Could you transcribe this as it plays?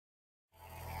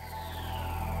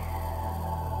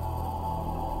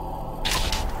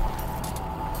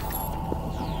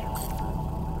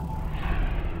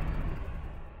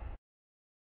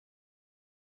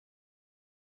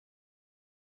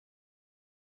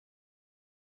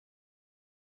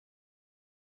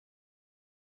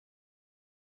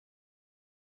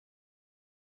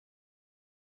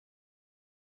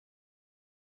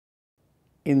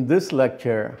In this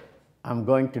lecture, I'm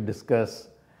going to discuss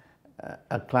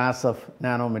a class of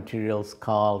nanomaterials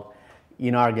called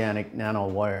inorganic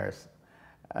nanowires.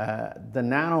 The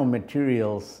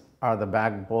nanomaterials are the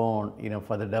backbone,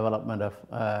 for the development of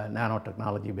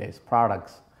nanotechnology-based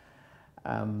products.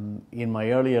 In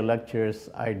my earlier lectures,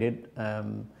 I did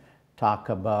talk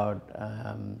about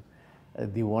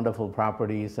the wonderful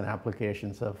properties and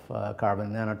applications of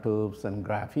carbon nanotubes and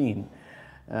graphene.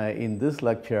 In this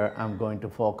lecture, I'm going to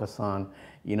focus on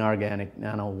inorganic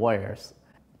nanowires.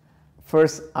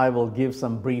 First, I will give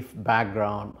some brief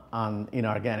background on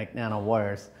inorganic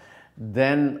nanowires.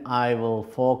 Then I will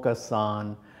focus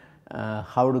on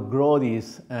how to grow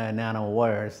these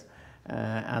nanowires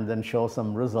and then show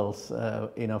some results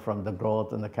from the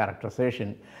growth and the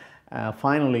characterization.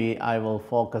 Finally, I will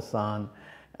focus on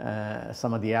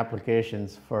some of the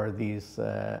applications for these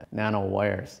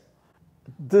nanowires.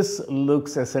 This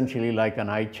looks essentially like an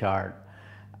eye chart.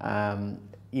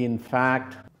 In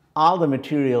fact, all the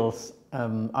materials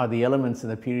are the elements in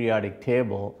the periodic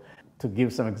table. To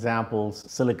give some examples,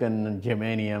 silicon and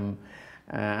germanium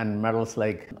and metals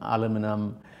like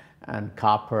aluminum and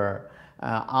copper.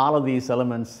 All of these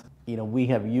elements, we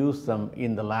have used them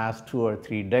in the last 2 or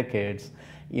 3 decades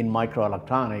in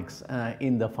microelectronics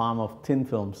in the form of thin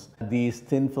films. These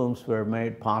thin films were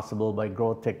made possible by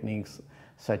growth techniques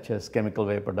such as chemical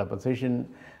vapor deposition,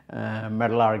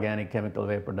 metal organic chemical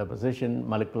vapor deposition,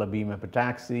 molecular beam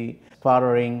epitaxy,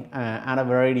 sputtering, and a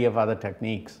variety of other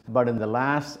techniques. But in the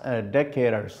last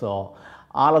decade or so,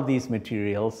 all of these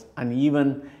materials, and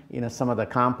even some of the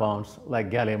compounds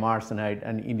like gallium arsenide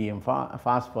and indium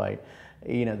phosphide,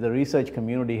 the research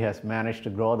community has managed to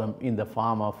grow them in the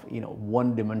form of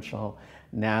one-dimensional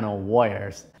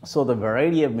nanowires. So the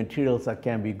variety of materials that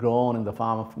can be grown in the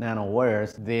form of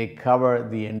nanowires, they cover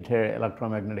the entire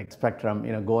electromagnetic spectrum,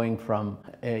 going from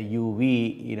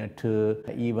UV to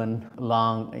even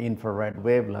long infrared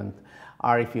wavelength.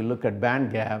 Or if you look at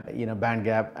band gap, band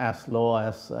gap as low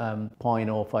as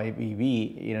 0.05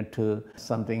 eV, to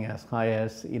something as high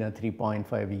as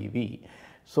 3.5 eV.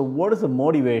 So what is the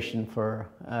motivation for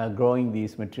growing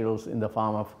these materials in the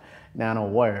form of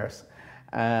nanowires?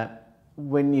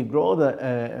 When you grow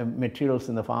the materials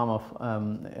in the form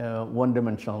of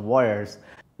one-dimensional wires,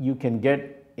 you can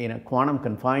get quantum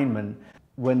confinement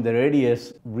when the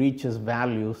radius reaches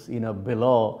values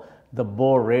below the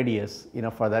Bohr radius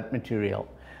for that material.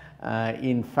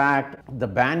 In fact, the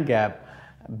band gap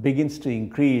begins to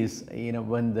increase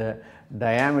when the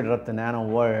diameter of the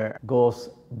nanowire goes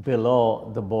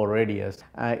below the Bohr radius.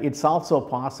 It's also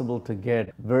possible to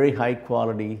get very high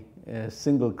quality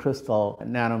single crystal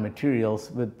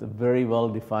nanomaterials with very well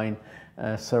defined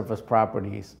surface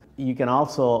properties. You can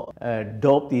also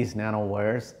dope these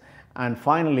nanowires, and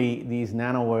finally these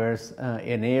nanowires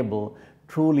enable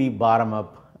truly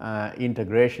bottom-up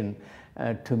integration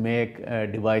to make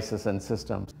devices and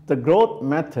systems. The growth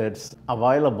methods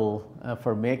available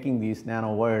for making these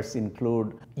nanowires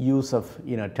include use of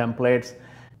templates.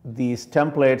 These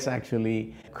templates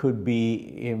actually could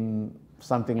be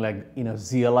something like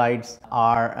zeolites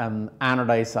or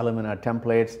anodized alumina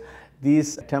templates.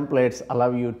 These templates allow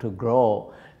you to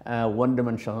grow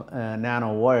one-dimensional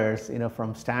nanowires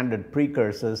from standard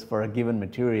precursors for a given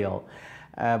material.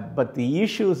 But the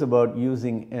issues about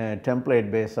using a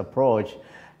template-based approach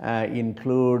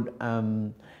include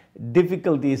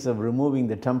difficulties of removing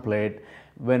the template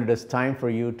when it is time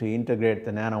for you to integrate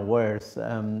the nanowires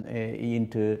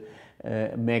into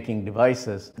making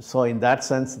devices. So in that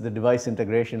sense, the device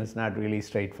integration is not really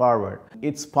straightforward.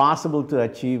 It's possible to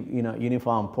achieve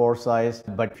uniform pore size,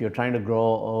 but if you're trying to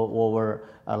grow over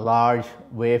a large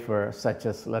wafer, such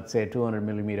as let's say 200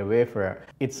 millimeter wafer,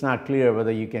 it's not clear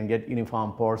whether you can get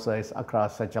uniform pore size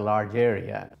across such a large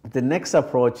area. The next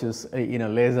approach is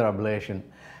laser ablation.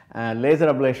 Laser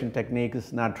ablation technique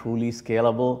is not truly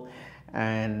scalable,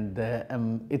 and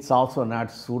it's also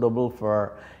not suitable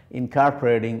for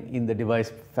incorporating in the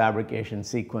device fabrication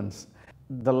sequence.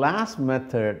 The last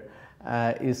method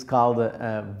is called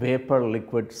the vapor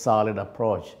liquid solid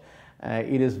approach.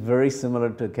 It is very similar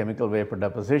to chemical vapor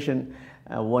deposition.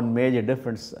 One major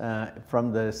difference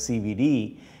from the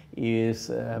CVD is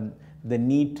the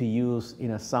need to use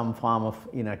some form of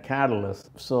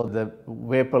catalyst. So the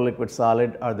vapor liquid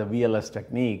solid, or the VLS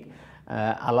technique,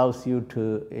 allows you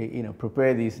to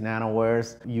prepare these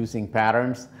nanowires using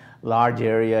patterns. Large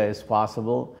area is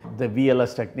possible. The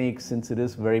VLS technique, since it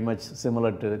is very much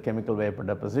similar to chemical vapor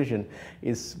deposition,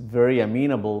 is very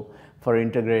amenable for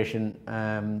integration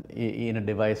in a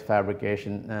device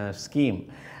fabrication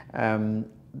scheme.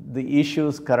 The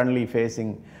issues currently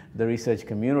facing the research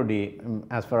community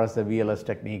as far as the VLS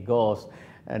technique goes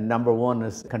Number one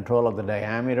is control of the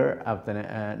diameter of the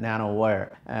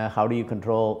nanowire. How do you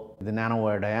control the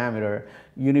nanowire diameter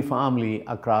uniformly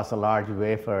across a large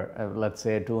wafer, let's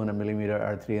say a 200 millimeter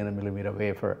or 300 millimeter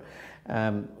wafer?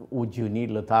 Would you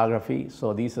need lithography?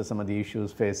 So these are some of the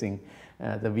issues facing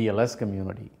the VLS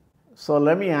community. So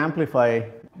let me amplify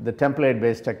the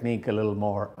template-based technique a little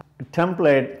more.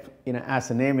 Template, as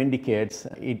the name indicates,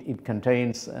 it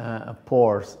contains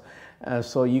pores.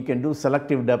 So you can do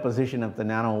selective deposition of the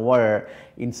nanowire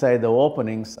inside the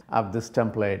openings of this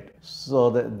template. So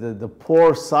the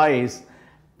pore size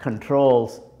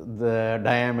controls the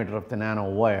diameter of the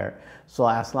nanowire. So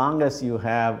as long as you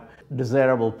have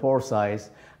desirable pore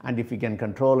size, and if you can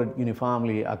control it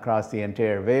uniformly across the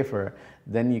entire wafer,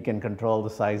 then you can control the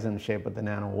size and shape of the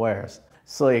nanowires.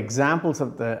 So examples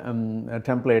of the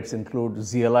templates include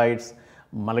zeolites,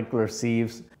 molecular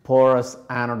sieves, porous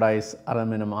anodized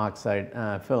aluminum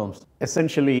oxide films.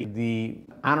 Essentially, the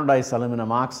anodized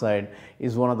aluminum oxide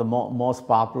is one of the most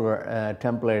popular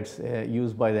templates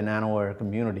used by the nanowire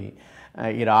community.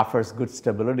 It offers good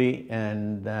stability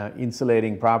and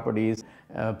insulating properties.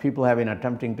 People have been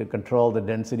attempting to control the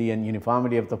density and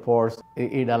uniformity of the pores.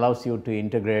 It allows you to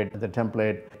integrate the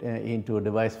template into a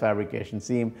device fabrication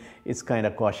seam. It's kind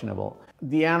of questionable.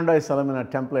 The anodized aluminum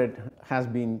template has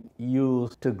been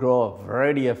used to grow a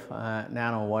variety of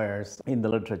nanowires in the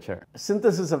literature.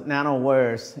 Synthesis of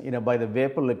nanowires, by the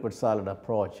vapor liquid solid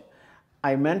approach.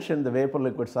 I mentioned the vapor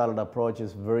liquid solid approach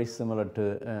is very similar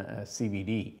to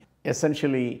CVD.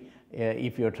 Essentially,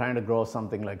 if you're trying to grow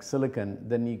something like silicon,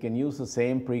 then you can use the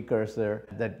same precursor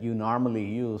that you normally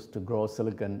use to grow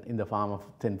silicon in the form of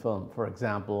thin film. For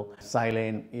example,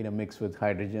 silane, mixed with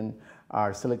hydrogen,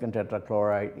 or silicon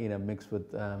tetrachloride, mixed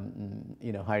with,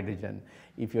 hydrogen.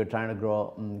 If you're trying to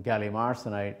grow gallium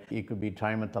arsenide, it could be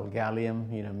trimethyl gallium,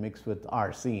 mixed with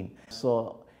arsine.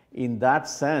 So in that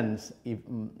sense, if,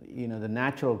 the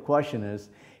natural question is,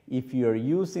 if you're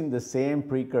using the same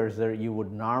precursor you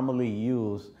would normally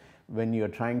use when you're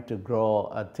trying to grow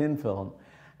a thin film,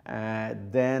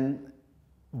 then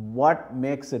what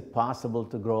makes it possible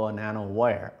to grow a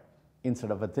nanowire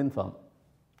instead of a thin film?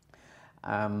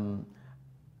 And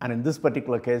in this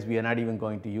particular case, we are not even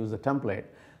going to use a template.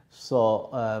 So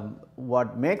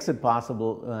what makes it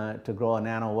possible to grow a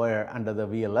nanowire under the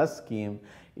VLS scheme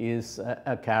is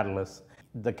a catalyst.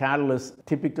 The catalyst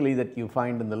typically that you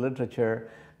find in the literature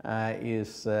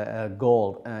is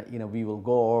gold. We will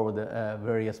go over the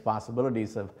various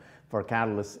possibilities for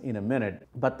catalysts in a minute.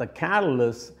 But the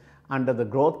catalyst under the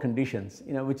growth conditions,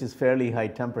 which is fairly high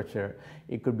temperature,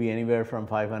 it could be anywhere from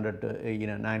 500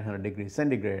 to 900 degrees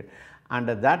centigrade.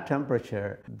 Under that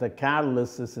temperature, the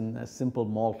catalyst is in a simple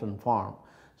molten form.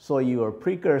 So your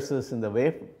precursors in the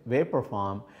vapor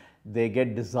form, they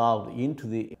get dissolved into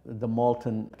the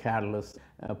molten catalyst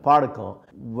particle.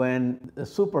 When the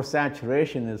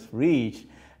supersaturation is reached,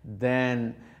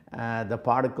 then the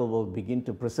particle will begin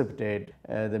to precipitate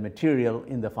the material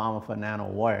in the form of a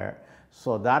nanowire.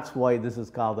 So that's why this is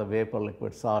called the vapor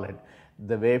liquid solid.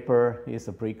 The vapor is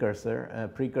a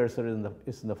precursor. Precursor is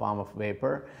in the form of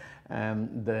vapor.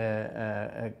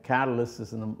 The catalyst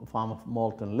is in the form of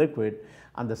molten liquid,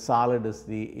 and the solid is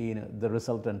the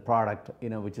resultant product,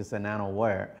 which is a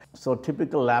nanowire. So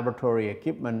typical laboratory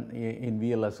equipment in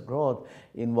VLS growth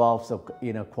involves a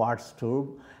quartz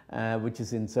tube, which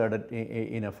is inserted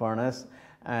in a furnace.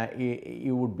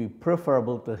 It would be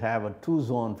preferable to have a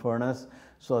two-zone furnace,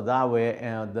 so that way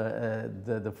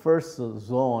the first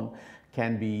zone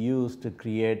can be used to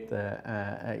create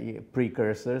the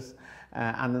precursors,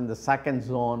 and then the second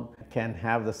zone can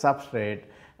have the substrate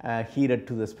heated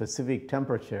to the specific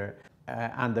temperature,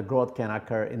 and the growth can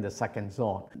occur in the second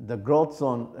zone. The growth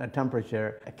zone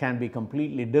temperature can be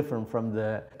completely different from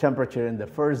the temperature in the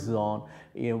first zone,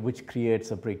 which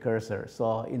creates a precursor.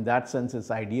 So in that sense,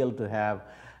 it's ideal to have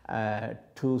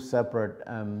two separate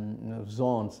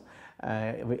zones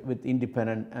with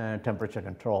independent temperature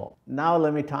control. Now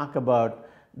let me talk about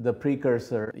the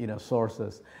precursor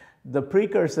sources. The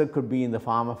precursor could be in the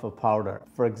form of a powder.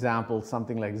 For example,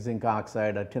 something like zinc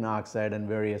oxide or tin oxide and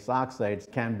various oxides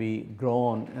can be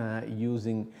grown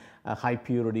using a high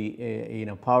purity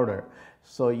powder.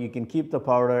 So you can keep the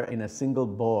powder in a single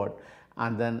board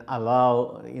and then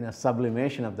allow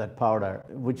sublimation of that powder,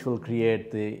 which will create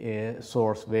the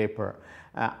source vapor.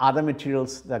 Other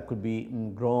materials that could be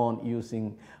grown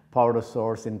using powder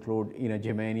source include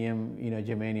germanium,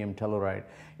 germanium telluride.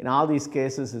 In all these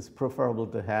cases, it's preferable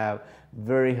to have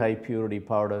very high purity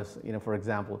powders, for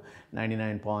example,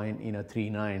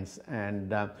 99.39s,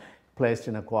 and placed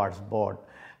in a quartz board.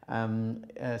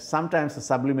 Sometimes the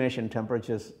sublimation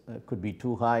temperatures could be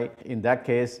too high. In that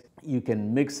case, you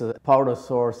can mix a powder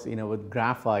source with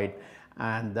graphite,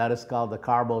 and that is called the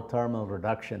carbothermal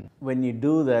reduction. When you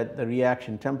do that, the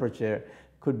reaction temperature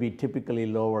could be typically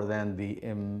lower than the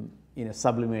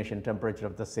sublimation temperature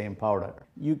of the same powder.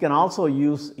 You can also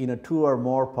use 2 or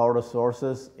more powder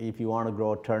sources if you want to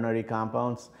grow ternary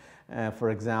compounds. For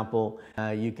example,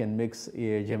 you can mix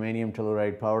germanium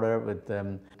telluride powder with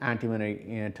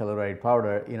antimonite telluride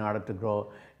powder in order to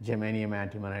grow germanium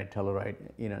antimonite telluride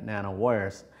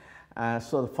nanowires.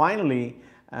 So finally,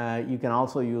 you can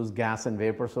also use gas and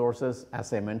vapor sources.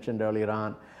 As I mentioned earlier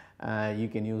on, you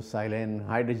can use silane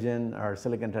hydrogen or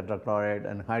silicon tetrachloride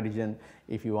and hydrogen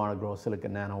if you want to grow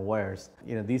silicon nanowires.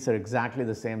 These are exactly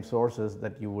the same sources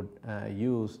that you would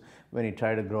use when you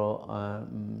try to grow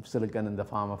silicon in the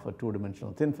form of a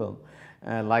 2-dimensional thin film.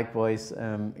 Likewise,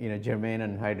 germane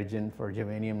and hydrogen for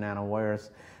germanium nanowires,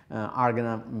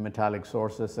 organometallic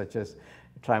sources such as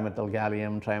trimethyl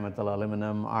gallium, trimethyl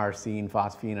aluminum, arsine,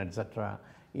 phosphine, etc.,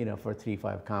 for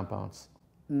 3,5 compounds.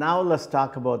 Now let's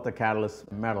talk about the catalyst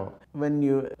metal. When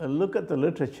you look at the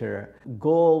literature,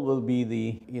 gold will be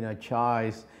the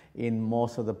choice in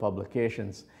most of the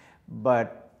publications,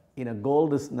 but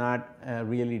gold is not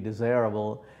really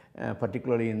desirable,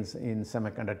 particularly in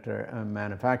semiconductor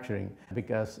manufacturing,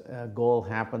 because gold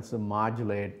happens to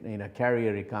modulate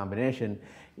carrier recombination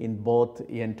in both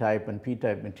N-type and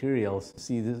P-type materials.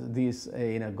 See, these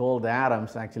gold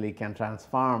atoms actually can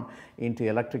transform into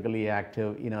electrically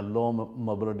active low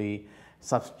mobility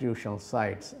substitutional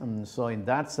sites. So in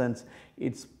that sense,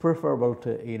 it's preferable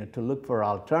to look for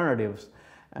alternatives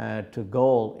to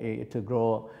gold to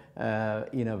grow a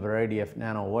variety of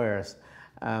nanowires.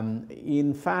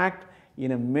 In fact,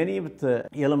 many of the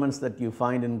elements that you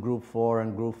find in group 4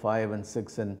 and group 5 and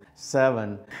 6 and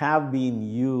 7 have been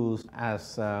used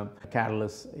as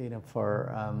catalysts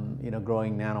for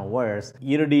growing nanowires.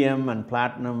 Iridium and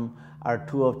platinum are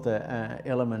 2 of the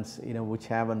elements which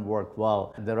haven't worked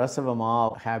well. The rest of them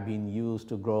all have been used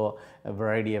to grow a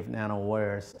variety of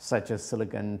nanowires such as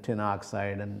silicon, tin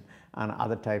oxide, and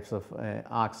other types of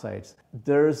oxides.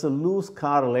 There is a loose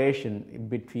correlation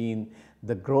between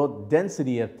the growth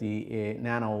density of the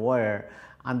nanowire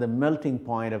and the melting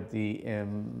point of the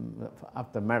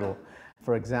metal.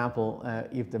 For example,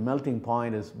 if the melting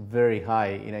point is very high,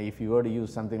 if you were to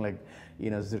use something like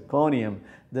zirconium,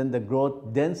 then the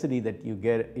growth density that you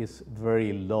get is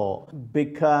very low,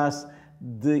 because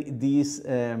these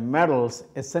metals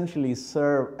essentially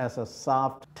serve as a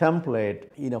soft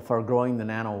template for growing the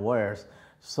nanowires.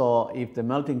 So if the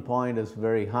melting point is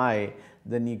very high,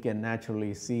 then you can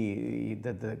naturally see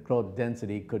that the growth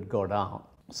density could go down.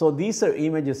 So these are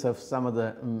images of some of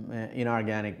the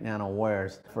inorganic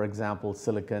nanowires. For example,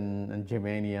 silicon and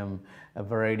germanium, a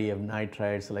variety of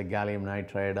nitrides like gallium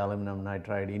nitride, aluminum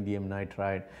nitride, indium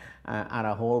nitride, and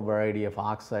a whole variety of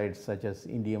oxides such as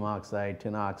indium oxide,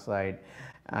 tin oxide,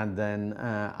 and then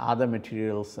other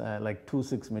materials like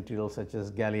 2,6 materials such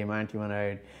as gallium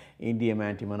antimonide, indium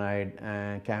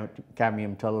antimonide,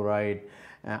 cadmium telluride,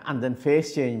 and then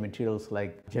phase change materials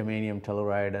like germanium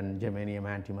telluride and germanium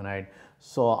antimonide.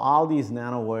 So all these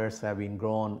nanowires have been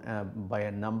grown by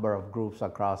a number of groups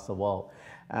across the world.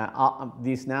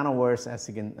 These nanowires, as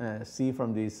you can see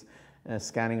from these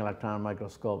scanning electron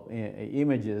microscope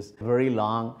images, very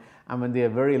long, and when they are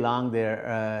very long,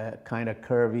 they're kind of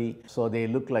curvy, so they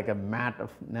look like a mat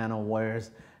of nanowires.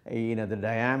 The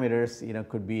diameters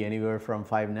could be anywhere from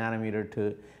 5 nanometer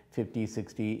to 50,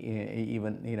 60,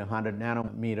 even 100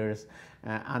 nanometers,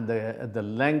 and the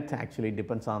length actually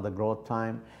depends on the growth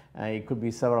time. It could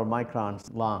be several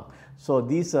microns long. So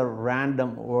these are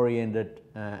random oriented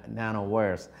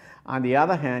nanowires. On the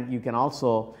other hand, you can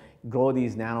also grow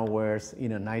these nanowires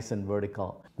nice and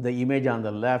vertical. The image on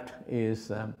the left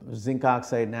is zinc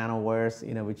oxide nanowires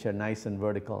which are nice and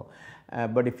vertical.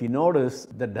 But if you notice,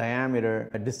 the diameter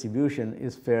distribution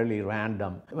is fairly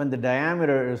random. When the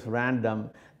diameter is random,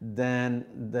 then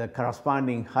the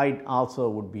corresponding height also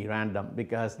would be random,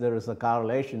 because there is a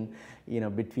correlation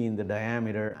between the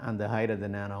diameter and the height of the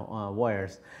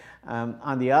nanowires.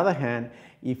 On the other hand,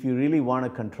 if you really want to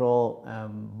control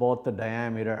both the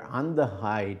diameter and the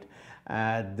height,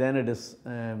 then it is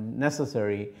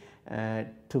necessary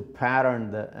to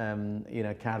pattern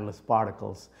the catalyst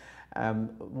particles.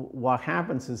 What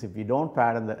happens is, if you don't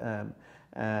pattern the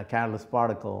catalyst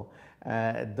particle,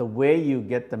 the way you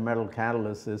get the metal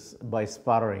catalyst is by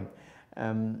sputtering.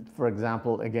 For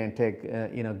example, again, take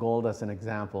gold as an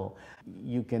example.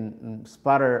 You can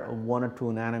sputter 1 or 2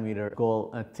 nanometer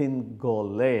gold, a thin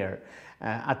gold layer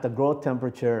at the growth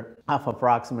temperature of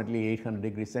approximately 800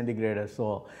 degrees centigrade or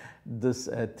so. This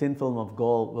thin film of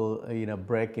gold will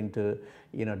break into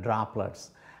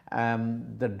droplets.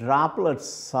 The droplet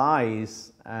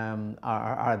size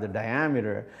or the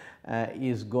diameter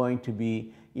is going to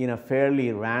be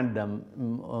fairly random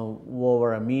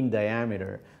over a mean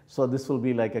diameter. So this will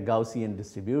be like a Gaussian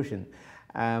distribution.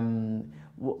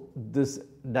 This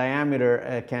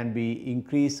diameter can be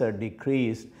increased or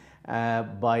decreased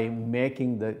by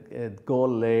making the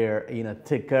gold layer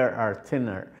thicker or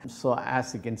thinner. So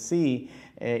as you can see,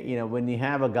 when you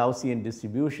have a Gaussian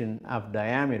distribution of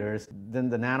diameters, then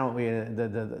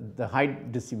the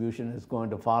height distribution is going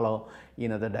to follow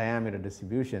the diameter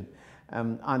distribution.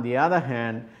 On the other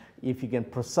hand, if you can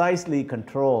precisely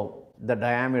control the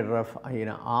diameter of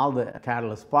all the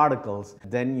catalyst particles,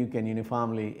 then you can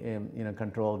uniformly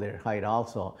control their height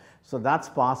also. So that's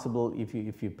possible if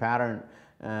you pattern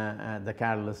the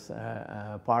catalyst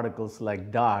particles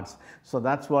like dots. So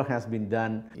that's what has been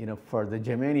done for the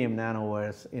germanium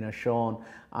nanowires shown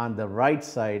on the right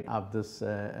side of this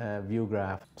view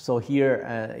graph. So here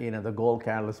the gold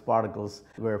catalyst particles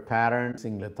were patterned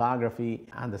using lithography,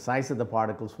 and the size of the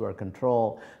particles were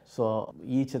controlled. So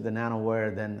each of the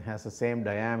nanowire then has the same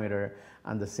diameter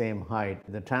and the same height.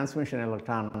 The transmission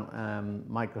electron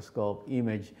microscope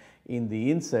image in the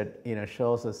inset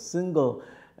shows a single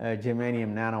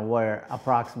germanium nanowire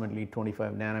approximately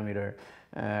 25 nanometer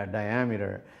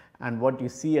diameter. And what you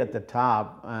see at the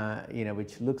top,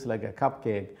 which looks like a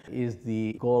cupcake, is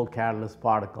the gold catalyst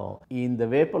particle. In the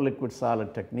vapor liquid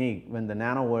solid technique, when the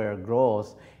nanowire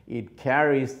grows, it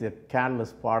carries the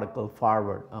catalyst particle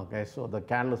forward. Okay, so the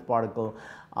catalyst particle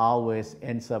always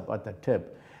ends up at the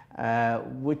tip,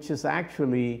 which is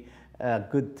actually a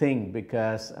good thing,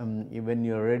 because when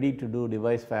you're ready to do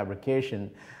device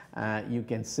fabrication, you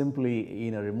can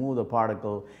simply remove the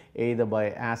particle either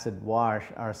by acid wash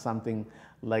or something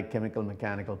like chemical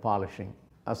mechanical polishing.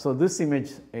 So this image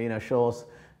shows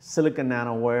silicon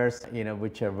nanowires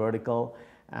which are vertical,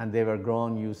 and they were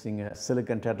grown using a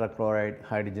silicon tetrachloride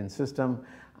hydrogen system,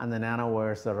 and the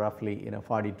nanowires are roughly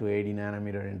 40 to 80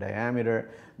 nanometer in diameter.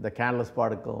 The catalyst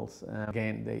particles,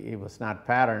 again, it was not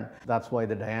patterned. That's why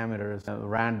the diameter is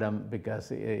random, because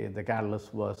the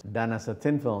catalyst was done as a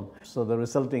thin film. So the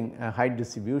resulting height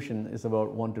distribution is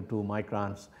about 1 to 2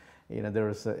 microns. There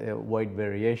is a wide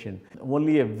variation.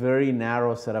 Only a very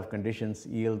narrow set of conditions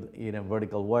yield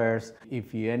vertical wires.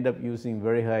 If you end up using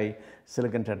very high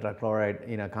silicon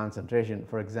tetrachloride concentration,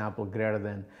 for example, greater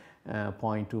than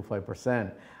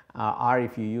 0.25%, or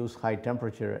if you use high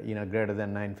temperature, greater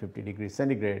than 950 degrees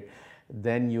centigrade,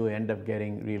 then you end up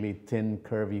getting really thin,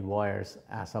 curvy wires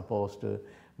as opposed to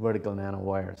vertical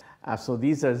nanowires. So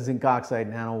these are zinc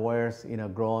oxide nanowires,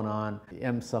 grown on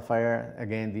Ames sapphire.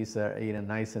 Again, these are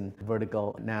nice and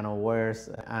vertical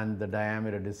nanowires, and the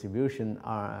diameter distribution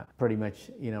are pretty much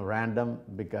random,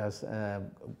 because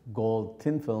gold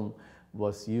thin film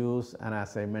was used, and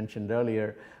as I mentioned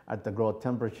earlier, at the growth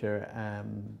temperature,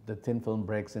 the thin film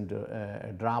breaks into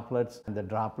droplets, and the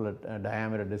droplet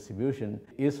diameter distribution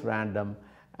is random.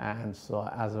 And so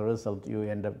as a result, you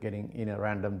end up getting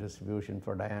random distribution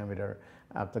for diameter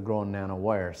of the grown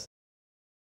nanowires.